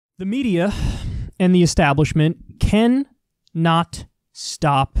The media and the establishment cannot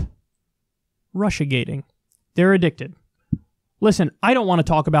stop Russiagating. They're addicted. Listen, I don't want to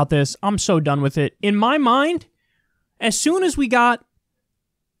talk about this. I'm so done with it. In my mind, as soon as we got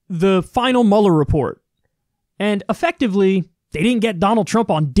the final Mueller report, and effectively, they didn't get Donald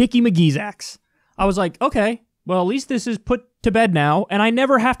Trump on Dickie McGee's axe, I was like, okay, well, at least this is put to bed now, and I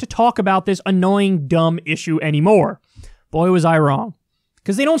never have to talk about this annoying, dumb issue anymore. Boy, was I wrong.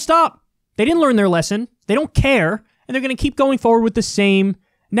 Because they don't stop. They didn't learn their lesson. They don't care. And they're going to keep going forward with the same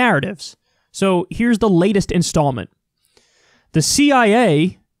narratives. So here's the latest installment. The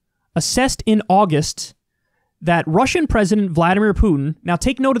CIA assessed in August that Russian President Vladimir Putin, now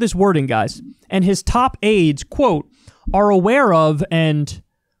take note of this wording, guys, and his top aides, quote, are aware of and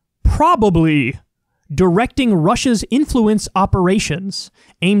probably directing Russia's influence operations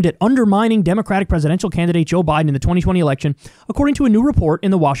aimed at undermining Democratic presidential candidate Joe Biden in the 2020 election, according to a new report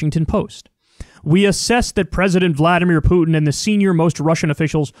in the Washington Post. We assess that President Vladimir Putin and the senior-most Russian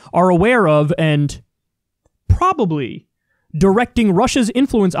officials are aware of and probably directing Russia's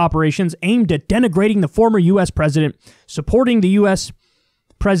influence operations aimed at denigrating the former U.S. president, supporting the U.S.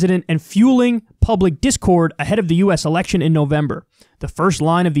 president, and fueling public discord ahead of the U.S. election in November. The first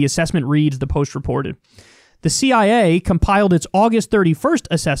line of the assessment reads, the Post reported. The CIA compiled its August 31st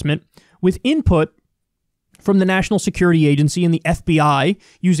assessment with input from the National Security Agency and the FBI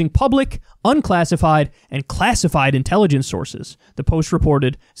using public, unclassified, and classified intelligence sources, the Post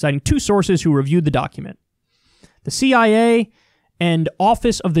reported, citing two sources who reviewed the document. The CIA and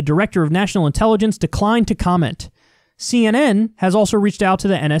Office of the Director of National Intelligence declined to comment. CNN has also reached out to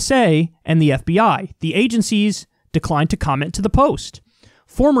the NSA and the FBI. The agencies declined to comment to the Post.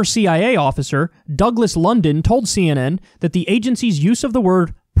 Former CIA officer Douglas London told CNN that the agency's use of the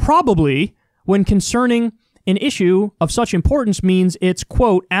word probably when concerning an issue of such importance means its,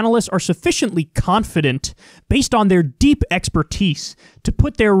 quote, analysts are sufficiently confident based on their deep expertise to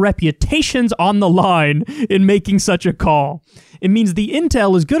put their reputations on the line in making such a call. It means the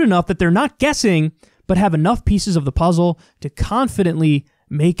intel is good enough that they're not guessing, but have enough pieces of the puzzle to confidently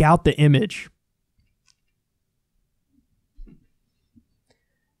make out the image.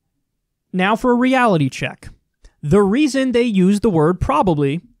 Now for a reality check. The reason they use the word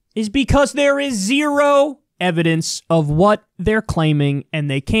probably is because there is zero evidence of what they're claiming and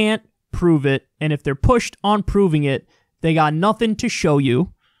they can't prove it. And if they're pushed on proving it, they got nothing to show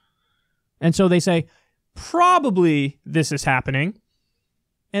you. And so they say, probably this is happening.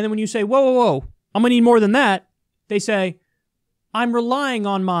 And then when you say, whoa, whoa, whoa, I'm going to need more than that, they say, I'm relying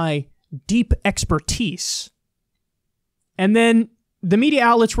on my deep expertise. And then the media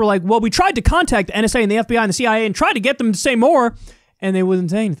outlets were like, well, we tried to contact the NSA and the FBI and the CIA and tried to get them to say more, and they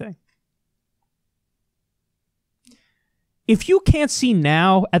wouldn't say anything. If you can't see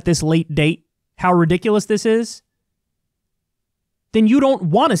now at this late date how ridiculous this is, then you don't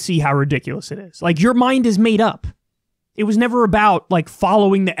want to see how ridiculous it is. Like, your mind is made up. It was never about, like,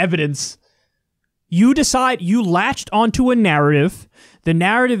 following the evidence. You decide, you latched onto a narrative. The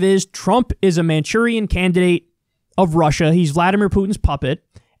narrative is Trump is a Manchurian candidate of Russia. He's Vladimir Putin's puppet.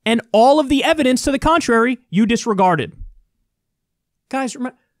 And all of the evidence to the contrary, you disregarded. Guys,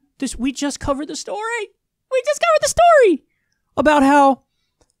 remember this? We just covered the story. We just covered the story about how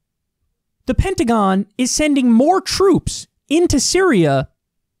the Pentagon is sending more troops into Syria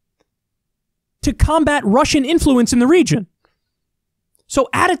to combat Russian influence in the region. So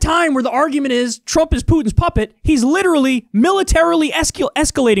at a time where the argument is Trump is Putin's puppet, he's literally militarily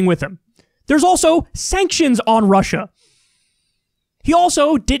escalating with him. There's also sanctions on Russia. He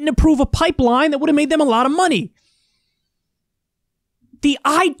also didn't approve a pipeline that would have made them a lot of money. The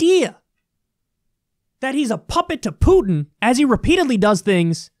idea that he's a puppet to Putin as he repeatedly does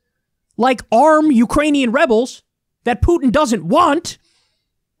things like arm Ukrainian rebels that Putin doesn't want,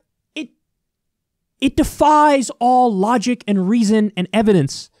 it defies all logic and reason and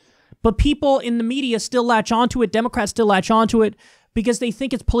evidence. But people in the media still latch onto it. Democrats still latch onto it because they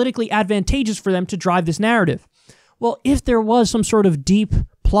think it's politically advantageous for them to drive this narrative. Well, if there was some sort of deep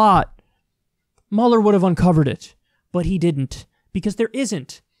plot, Mueller would have uncovered it. But he didn't, because there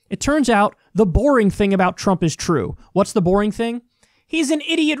isn't. It turns out the boring thing about Trump is true. What's the boring thing? He's an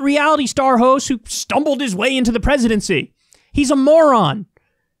idiot reality star host who stumbled his way into the presidency. He's a moron.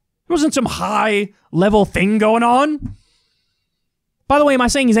 There wasn't some high-level thing going on. By the way, am I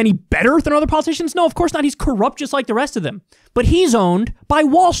saying he's any better than other politicians? No, of course not. He's corrupt just like the rest of them. But he's owned by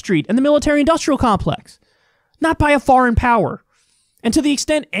Wall Street and the military-industrial complex, not by a foreign power. And to the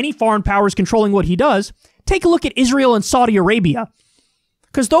extent any foreign power is controlling what he does, take a look at Israel and Saudi Arabia,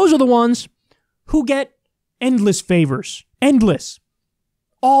 because those are the ones who get endless favors. Endless.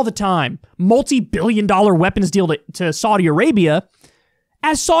 all the time. Multi-billion-dollar weapons deal to Saudi Arabia,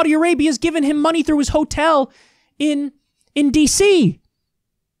 as Saudi Arabia has given him money through his hotel in D.C.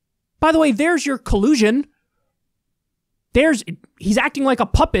 By the way, there's your collusion. He's acting like a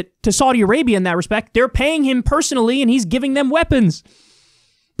puppet to Saudi Arabia in that respect. They're paying him personally, and he's giving them weapons.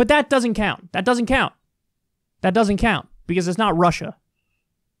 But that doesn't count. That doesn't count. That doesn't count because it's not Russia.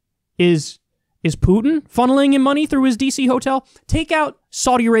 Is Putin funneling him money through his D.C. hotel? Take out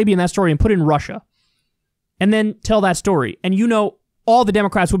Saudi Arabia in that story and put in Russia. And then tell that story. And you know all the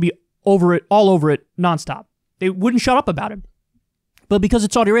Democrats would be over it, all over it, nonstop. They wouldn't shut up about it. But because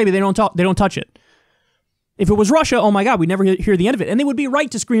it's Saudi Arabia, they don't touch it. If it was Russia, oh my God, we'd never hear the end of it. And they would be right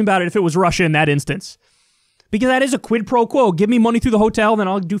to scream about it if it was Russia in that instance. Because that is a quid pro quo. Give me money through the hotel, then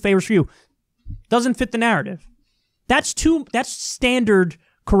I'll do favors for you. Doesn't fit the narrative. That's standard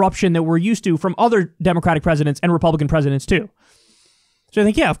corruption that we're used to from other Democratic presidents and Republican presidents too. So I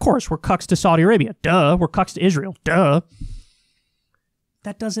think, yeah, of course, we're cucks to Saudi Arabia. Duh. We're cucks to Israel. Duh.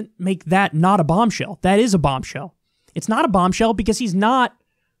 That doesn't make that not a bombshell. That is a bombshell. It's not a bombshell because he's not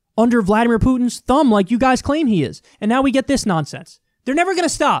under Vladimir Putin's thumb like you guys claim he is. And now we get this nonsense. They're never going to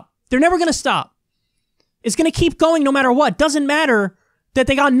stop. They're never going to stop. It's going to keep going no matter what. Doesn't matter that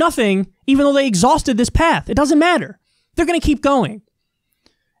they got nothing even though they exhausted this path. It doesn't matter. They're going to keep going.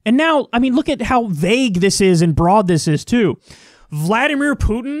 And now, I mean, look at how vague this is and broad this is too. Vladimir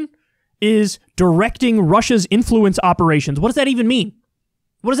Putin is directing Russia's influence operations. What does that even mean?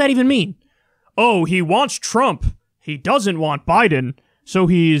 What does that even mean? Oh, he wants Trump. He doesn't want Biden. So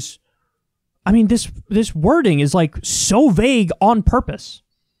he's... I mean, this wording is like so vague on purpose.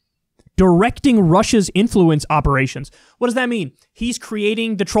 Directing Russia's influence operations. What does that mean? He's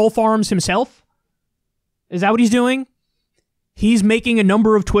creating the troll farms himself? Is that what he's doing? He's making a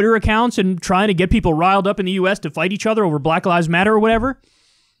number of Twitter accounts and trying to get people riled up in the U.S. to fight each other over Black Lives Matter or whatever?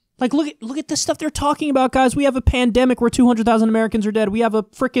 Like, look at the stuff they're talking about, guys. We have a pandemic where 200,000 Americans are dead. We have a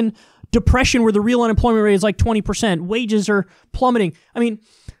freaking depression where the real unemployment rate is like 20%. Wages are plummeting. I mean,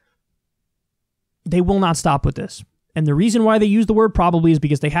 they will not stop with this. And the reason why they use the word probably is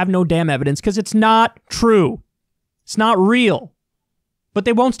because they have no damn evidence, because it's not true. It's not real. But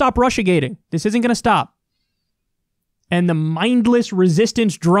they won't stop Russiagating. This isn't going to stop. And the mindless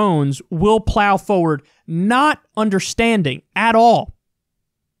resistance drones will plow forward, not understanding at all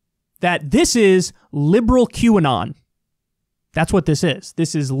that this is liberal QAnon. That's what this is.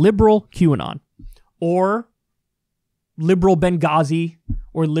 This is liberal QAnon. Or liberal Benghazi,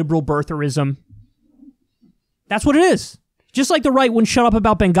 or liberal birtherism. That's what it is. Just like the right wouldn't shut up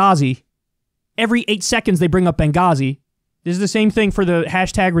about Benghazi. Every 8 seconds they bring up Benghazi. This is the same thing for the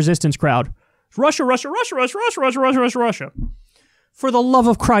hashtag resistance crowd. Russia, Russia, Russia, Russia, Russia, Russia, Russia, Russia, Russia. For the love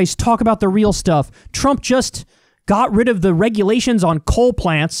of Christ, talk about the real stuff. Trump just got rid of the regulations on coal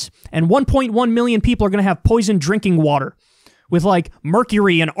plants, and 1.1 million people are going to have poisoned drinking water with like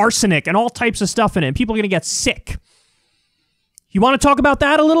mercury and arsenic and all types of stuff in it. People are going to get sick. You want to talk about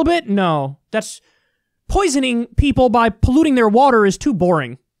that a little bit? No. That's poisoning people by polluting their water is too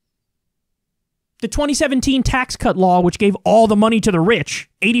boring. The 2017 tax cut law, which gave all the money to the rich,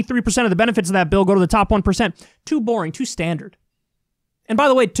 83% of the benefits of that bill go to the top 1%. Too boring, too standard. And by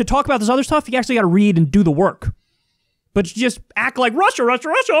the way, to talk about this other stuff, you actually got to read and do the work. But you just act like Russia, Russia,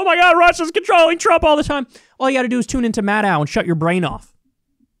 Russia, oh my God, Russia's controlling Trump all the time. All you got to do is tune into Maddow and shut your brain off.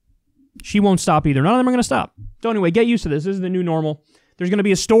 She won't stop either. None of them are going to stop. So anyway, get used to this. This is the new normal. There's going to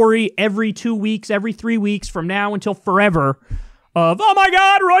be a story every 2 weeks, every 3 weeks from now until forever of, oh my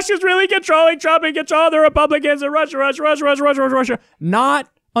God, Russia's really controlling Trump and controlling the Republicans and Russia, Russia, Russia, Russia, Russia, Russia, Russia. Not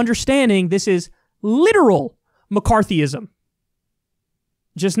understanding this is literal McCarthyism.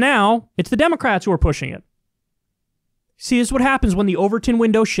 Just now, it's the Democrats who are pushing it. See, this is what happens when the Overton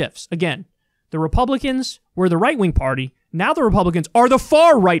window shifts. Again, the Republicans were the right-wing party. Now the Republicans are the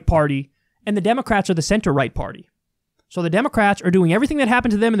far-right party, and the Democrats are the center-right party. So the Democrats are doing everything that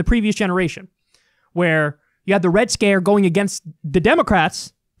happened to them in the previous generation, where you had the Red Scare going against the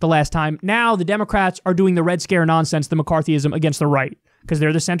Democrats the last time. Now the Democrats are doing the Red Scare nonsense, the McCarthyism against the right, because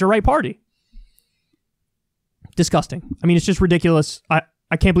they're the center-right party. Disgusting. I mean, it's just ridiculous.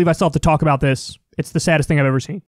 I can't believe I still have to talk about this. It's the saddest thing I've ever seen.